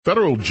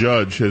federal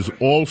judge has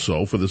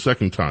also, for the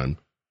second time,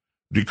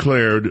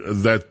 declared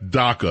that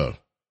DACA,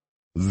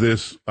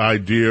 this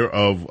idea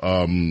of,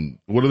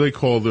 what do they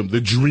call them?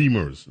 The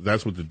Dreamers.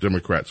 That's what the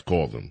Democrats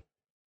call them.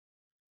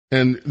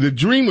 And the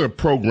Dreamer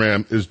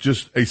program is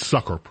just a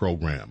sucker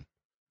program.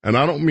 And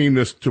I don't mean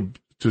this to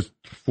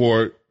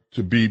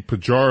be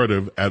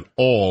pejorative at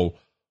all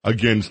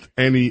against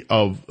any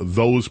of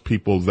those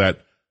people that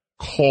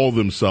call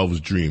themselves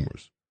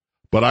Dreamers.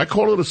 But I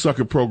call it a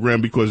sucker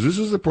program because this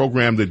is a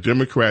program that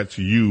Democrats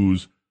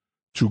use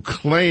to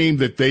claim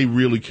that they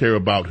really care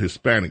about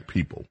Hispanic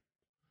people.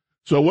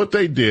 So what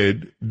they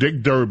did,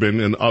 Dick Durbin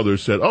and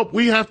others said, oh,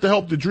 we have to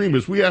help the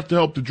Dreamers. We have to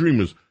help the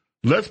Dreamers.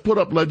 Let's put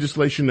up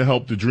legislation to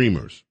help the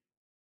Dreamers.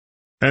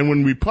 And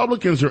when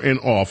Republicans were in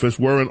office,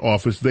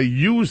 they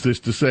use this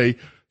to say,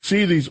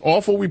 see, these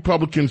awful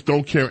Republicans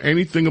don't care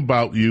anything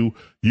about you.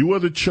 You are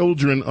the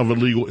children of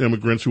illegal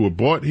immigrants who were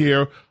brought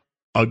here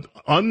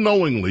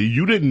unknowingly.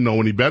 You didn't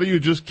know any better. You're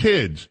just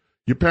kids.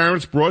 Your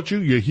parents brought you.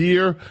 You're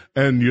here,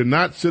 and you're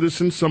not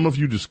citizens. Some of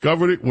you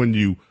discovered it when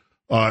you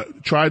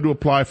tried to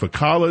apply for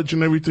college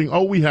and everything.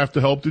 Oh, we have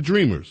to help the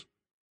Dreamers.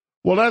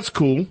 Well, that's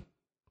cool,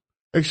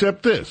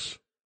 except this.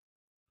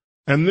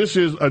 And this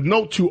is a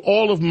note to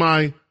all of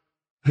my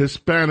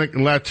Hispanic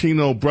and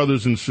Latino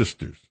brothers and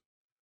sisters.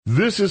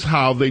 This is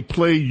how they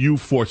play you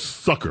for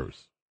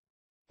suckers.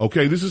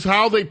 Okay, this is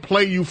how they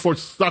play you for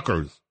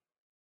suckers.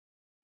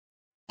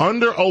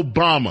 Under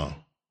Obama,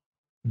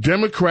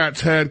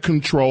 Democrats had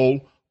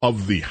control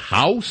of the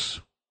House,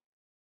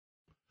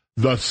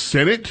 the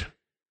Senate,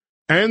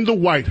 and the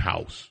White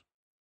House.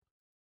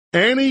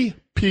 Any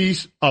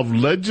piece of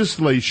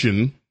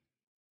legislation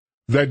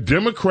that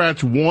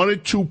Democrats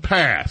wanted to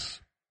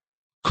pass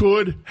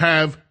could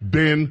have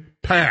been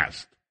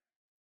passed.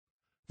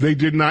 They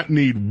did not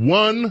need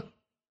one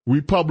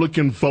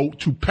Republican vote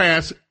to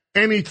pass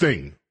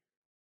anything.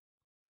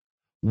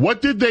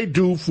 What did they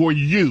do for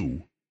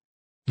you,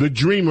 the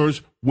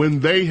Dreamers, when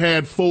they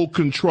had full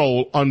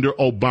control under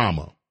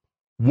Obama?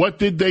 What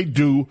did they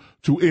do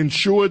to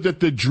ensure that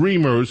the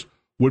Dreamers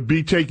would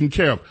be taken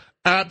care of?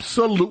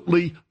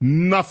 Absolutely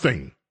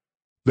nothing.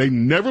 They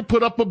never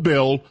put up a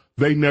bill.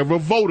 They never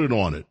voted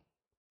on it.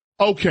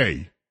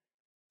 Okay,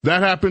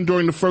 that happened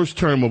during the first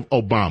term of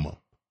Obama.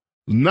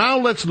 Now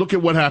let's look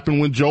at what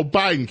happened when Joe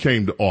Biden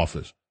came to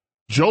office.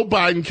 Joe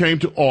Biden came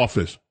to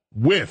office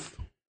with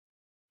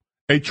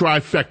a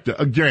trifecta.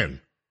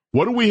 Again,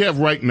 what do we have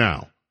right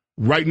now?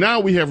 Right now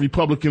we have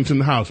Republicans in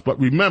the House. But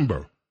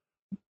remember,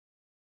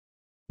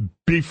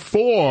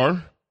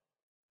 before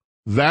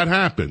that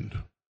happened,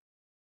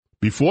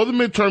 before the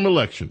midterm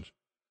elections,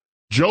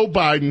 Joe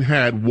Biden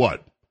had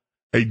what?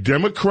 A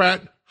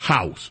Democrat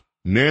House.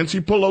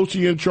 Nancy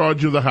Pelosi in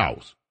charge of the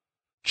House.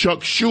 Chuck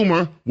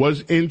Schumer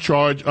was in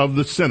charge of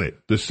the Senate.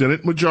 The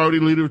Senate Majority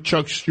Leader,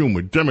 Chuck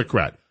Schumer,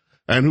 Democrat.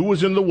 And who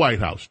was in the White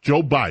House?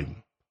 Joe Biden.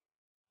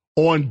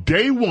 On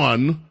day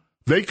one,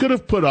 they could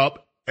have put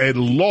up a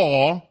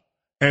law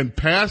and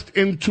passed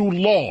into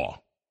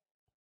law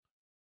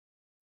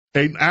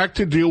an act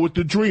to deal with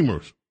the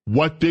Dreamers.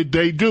 What did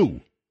they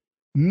do?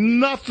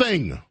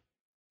 Nothing.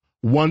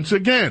 Once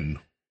again,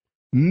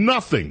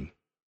 nothing.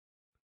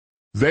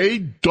 They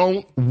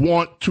don't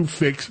want to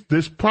fix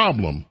this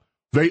problem.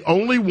 They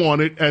only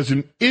want it as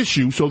an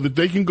issue so that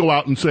they can go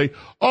out and say,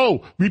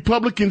 oh,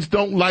 Republicans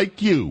don't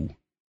like you.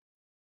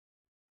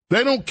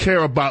 They don't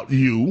care about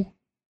you.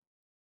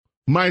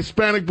 My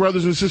Hispanic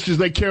brothers and sisters,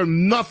 they care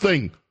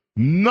nothing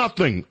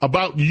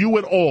about you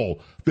at all.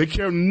 They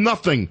care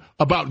nothing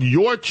about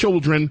your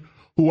children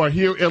who are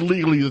here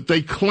illegally that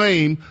they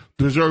claim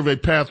deserve a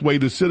pathway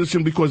to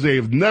citizenship because they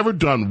have never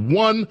done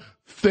one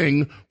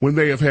thing when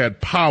they have had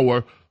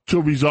power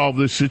to resolve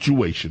this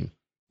situation.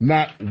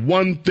 Not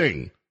one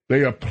thing.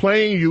 They are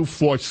playing you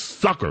for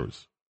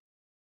suckers.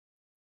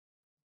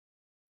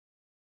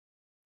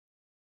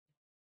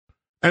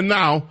 And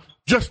now,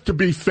 just to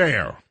be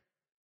fair,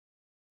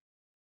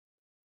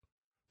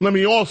 let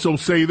me also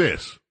say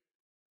this.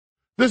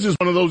 This is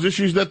one of those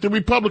issues that the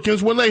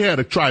Republicans, when they had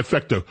a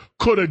trifecta,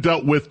 could have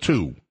dealt with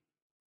too.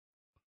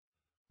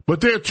 But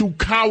they're too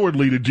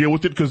cowardly to deal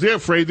with it because they're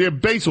afraid their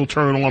base will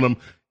turn on them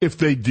if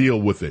they deal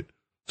with it.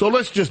 So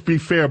let's just be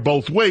fair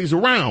both ways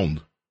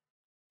around.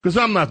 Because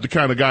I'm not the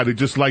kind of guy that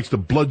just likes to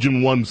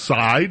bludgeon one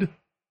side.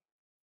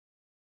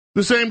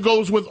 The same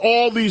goes with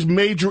all these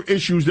major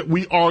issues that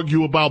we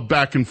argue about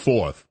back and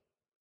forth.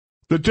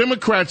 The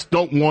Democrats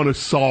don't want to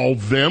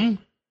solve them.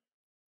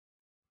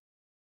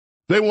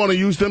 They want to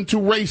use them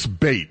to race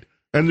bait.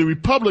 And the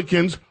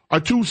Republicans are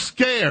too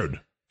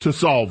scared to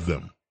solve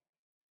them.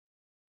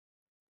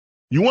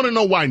 You want to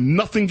know why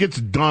nothing gets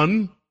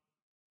done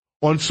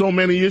on so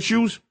many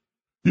issues?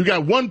 You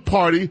got one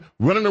party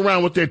running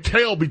around with their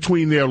tail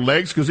between their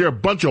legs because they're a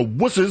bunch of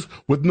wusses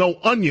with no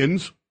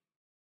onions.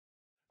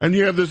 And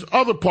you have this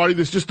other party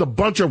that's just a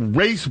bunch of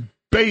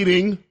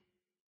race-baiting,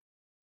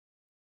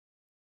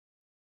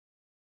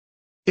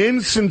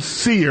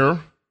 insincere,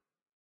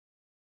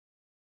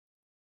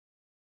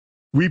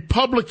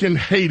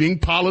 Republican-hating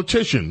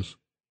politicians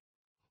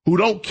who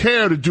don't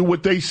care to do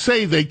what they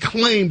say they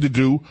claim to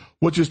do,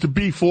 which is to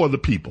be for the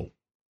people.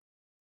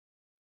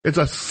 It's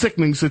a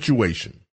sickening situation.